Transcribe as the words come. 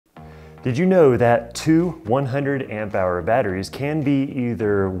Did you know that two 100 amp hour batteries can be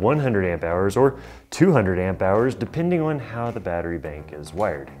either 100 amp hours or 200 amp hours depending on how the battery bank is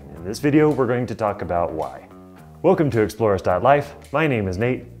wired? In this video, we're going to talk about why. Welcome to EXPLORIST.life. My name is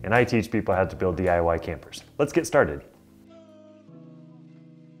Nate, and I teach people how to build DIY campers. Let's get started.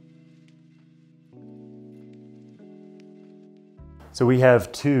 So we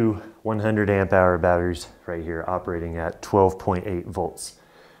have two 100 amp hour batteries right here operating at 12.8 volts.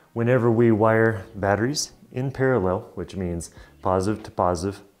 Whenever we wire batteries in parallel, which means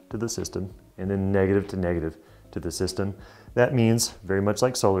positive to the system, and then negative to the system, that means, very much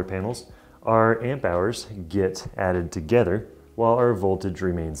like solar panels, our amp hours get added together while our voltage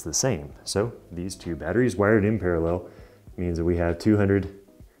remains the same. So these two batteries wired in parallel means that we have 200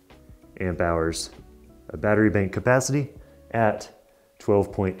 amp hours of battery bank capacity at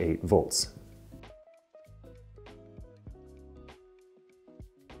 12.8 volts.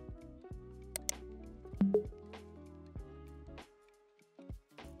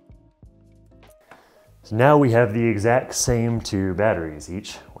 So now we have the exact same two batteries,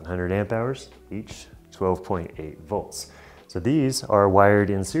 each 100 amp hours, each 12.8 volts. So these are wired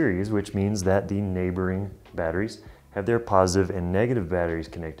in series, which means that the neighboring batteries have their positive and negative batteries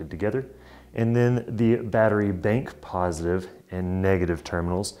connected together. And then the battery bank positive and negative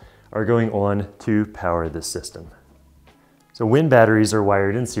terminals are going on to power the system. So when batteries are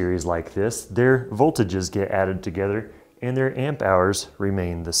wired in series like this, their voltages get added together and their amp hours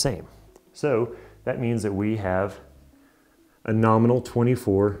remain the same. So that means that we have a nominal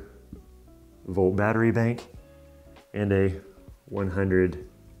 24 volt battery bank and a 100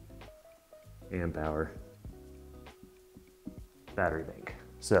 amp hour battery bank.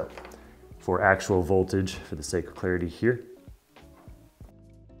 So for actual voltage, for the sake of clarity here,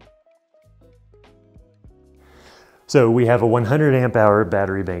 so we have a 100 amp hour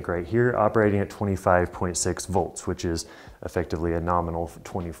battery bank right here operating at 25.6 volts, which is effectively a nominal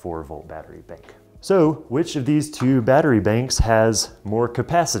 24 volt battery bank. So which of these two battery banks has more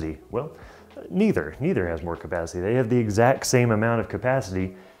capacity? Well, neither has more capacity. They have the exact same amount of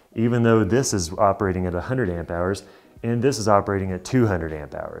capacity, even though this is operating at 100 amp hours and this is operating at 200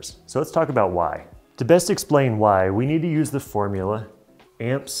 amp hours. So let's talk about why. To best explain why, we need to use the formula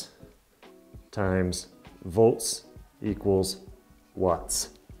amps times volts equals watts.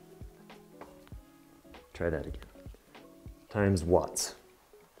 Try that again. Times watts.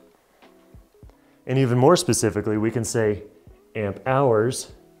 And even more specifically, we can say amp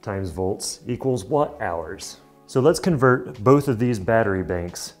hours times volts equals watt hours. So let's convert both of these battery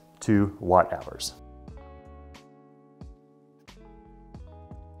banks to watt hours.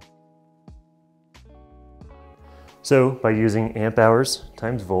 So by using amp hours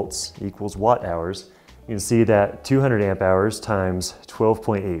times volts equals watt hours, you can see that 200 amp hours times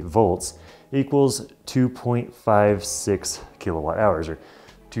 12.8 volts equals 2.56 kilowatt hours, or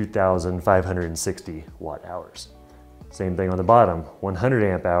 2,560 watt hours. Same thing on the bottom, 100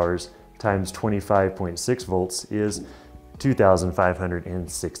 amp hours times 25.6 volts is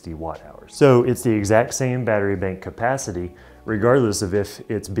 2,560 watt hours. So it's the exact same battery bank capacity, regardless of if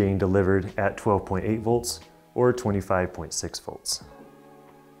it's being delivered at 12.8 volts or 25.6 volts.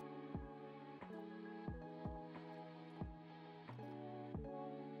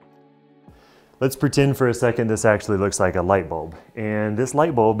 Let's pretend for a second this actually looks like a light bulb, and this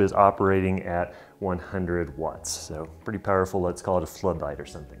light bulb is operating at 100 watts. So pretty powerful, let's call it a floodlight or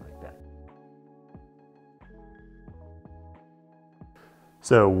something like that.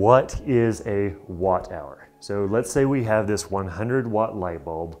 So what is a watt hour? So let's say we have this 100 watt light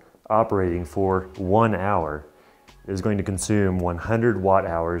bulb operating for 1 hour. It is going to consume 100 watt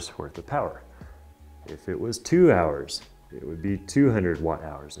hours worth of power. If it was 2 hours, it would be 200 watt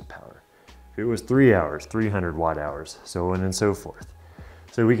hours of power. If it was 3 hours, 300 watt hours, so on and so forth.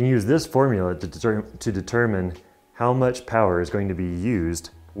 So we can use this formula to determine how much power is going to be used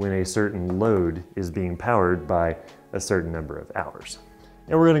when a certain load is being powered by a certain number of hours.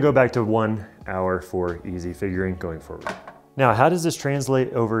 And we're going to go back to 1 hour for easy figuring going forward. Now, how does this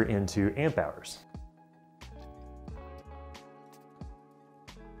translate over into amp hours?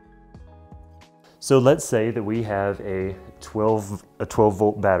 So let's say that we have a 12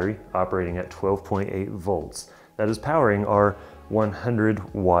 volt battery operating at 12.8 volts that is powering our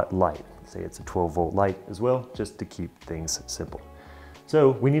 100 watt light. Let's say it's a 12 volt light as well, just to keep things simple.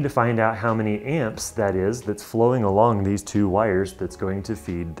 So we need to find out how many amps that is that's flowing along these two wires that's going to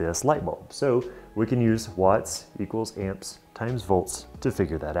feed this light bulb. So we can use watts equals amps times volts to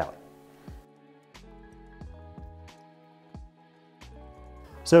figure that out.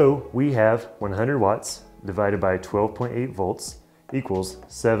 So we have 100 watts divided by 12.8 volts equals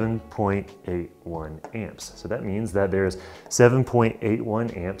 7.81 amps. So that means that there's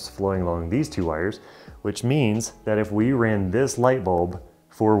 7.81 amps flowing along these two wires, which means that if we ran this light bulb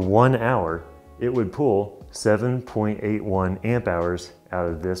for 1 hour, it would pull 7.81 amp hours out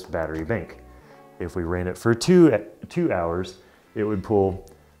of this battery bank. If we ran it for two hours, it would pull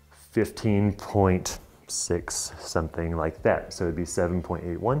 15.6, something like that. So it'd be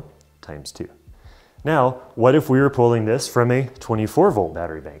 7.81 times 2. Now, what if we were pulling this from a 24-volt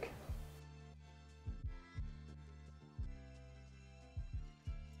battery bank?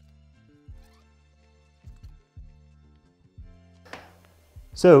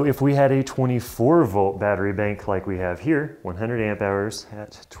 So if we had a 24-volt battery bank like we have here, 100 amp hours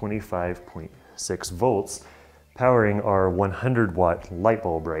at 25.6 volts, powering our 100-watt light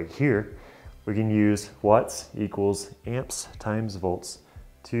bulb right here, we can use watts equals amps times volts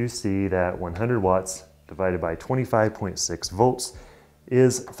to see that 100 watts divided by 25.6 volts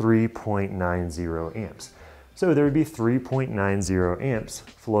is 3.90 amps. So there would be 3.90 amps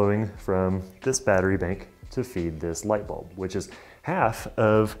flowing from this battery bank to feed this light bulb, which is half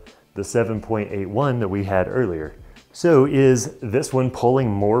of the 7.81 that we had earlier. So is this one pulling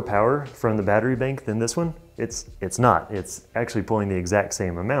more power from the battery bank than this one? It's not. It's actually pulling the exact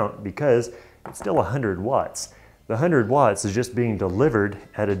same amount because it's still 100 watts. The 100 watts is just being delivered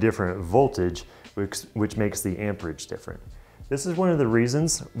at a different voltage, which makes the amperage different. This is one of the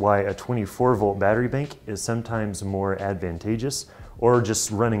reasons why a 24-volt battery bank is sometimes more advantageous, or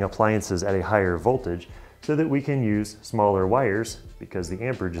just running appliances at a higher voltage, so that we can use smaller wires because the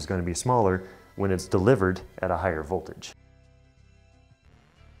amperage is going to be smaller when it's delivered at a higher voltage.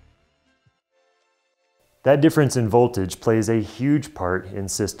 That difference in voltage plays a huge part in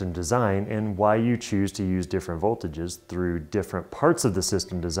system design and why you choose to use different voltages through different parts of the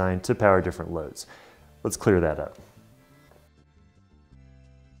system design to power different loads. Let's clear that up.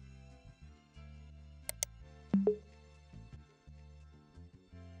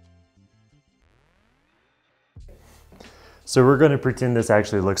 So we're going to pretend this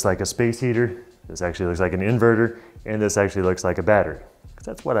actually looks like a space heater, this actually looks like an inverter, and this actually looks like a battery, because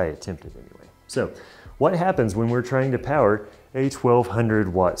that's what I attempted anyway. So what happens when we're trying to power a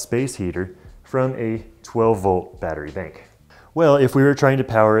 1200 watt space heater from a 12 volt battery bank? Well, if we were trying to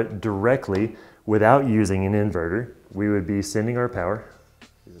power it directly without using an inverter, we would be sending our power,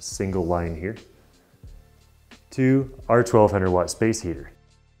 there's a single line here, to our 1200 watt space heater.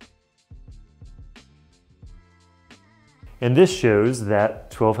 And this shows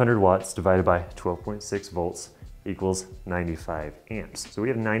that 1200 watts divided by 12.6 volts equals 95 amps. So we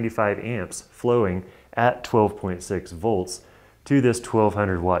have 95 amps flowing at 12.6 volts to this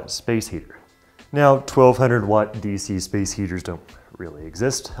 1200 watt space heater. Now, 1200 watt DC space heaters don't really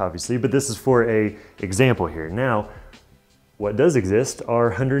exist, obviously, but this is for an example here. Now, what does exist are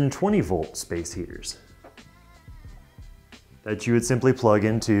 120 volt space heaters that you would simply plug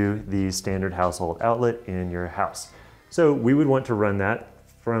into the standard household outlet in your house. So we would want to run that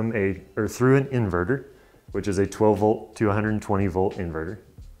from through an inverter, which is a 12 volt to 120 volt inverter.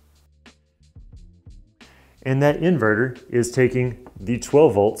 And that inverter is taking the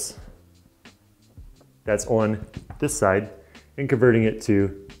 12 volts that's on this side and converting it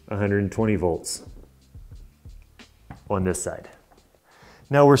to 120 volts on this side.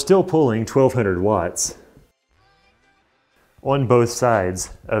 Now we're still pulling 1200 watts on both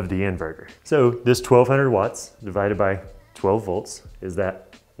sides of the inverter. So this 1200 watts divided by 12 volts is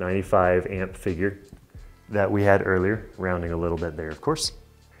that 95 amp figure that we had earlier, rounding a little bit there, of course.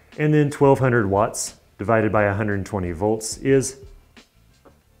 And then 1200 watts divided by 120 volts is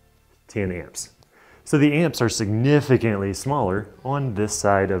 10 amps. So the amps are significantly smaller on this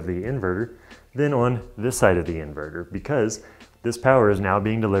side of the inverter than on this side of the inverter because this power is now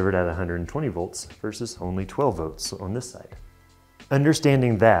being delivered at 120 volts versus only 12 volts on this side.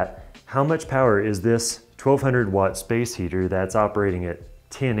 Understanding that, how much power is this 1200 watt space heater that's operating at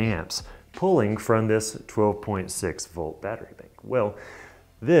 10 amps pulling from this 12.6 volt battery bank? Well,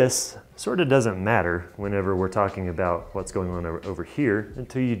 this sort of doesn't matter whenever we're talking about what's going on over here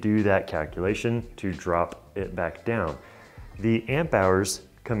until you do that calculation to drop it back down. The amp hours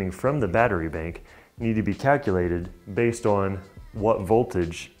coming from the battery bank need to be calculated based on what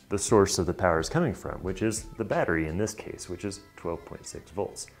voltage the source of the power is coming from, which is the battery in this case, which is 12.6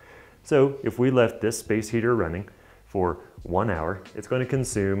 volts. So if we left this space heater running for 1 hour, it's going to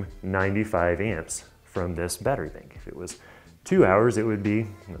consume 95 amps from this battery bank. If it was 2 hours, it would be,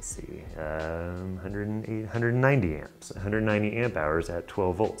 let's see, 190 amps, 190 amp hours at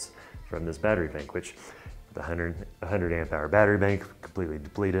 12 volts from this battery bank, which the 100 amp hour battery bank completely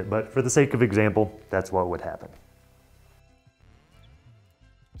deplete it. But for the sake of example, that's what would happen.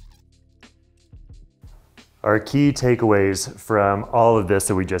 are key takeaways from all of this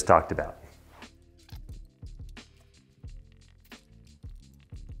that we just talked about.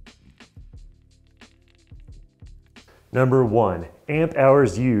 Number 1, amp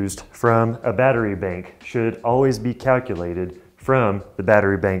hours used from a battery bank should always be calculated from the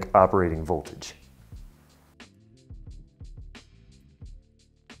battery bank operating voltage.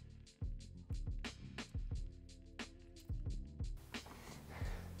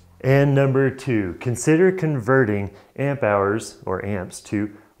 And number 2, consider converting amp hours or amps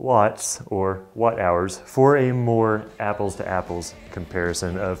to watts or watt hours for a more apples to apples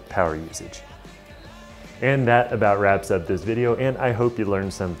comparison of power usage. And that about wraps up this video, and I hope you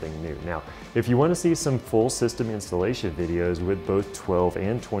learned something new. Now, if you want to see some full system installation videos with both 12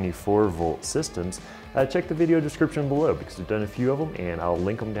 and 24 volt systems, check the video description below because we've done a few of them and I'll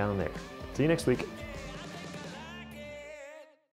link them down there. See you next week.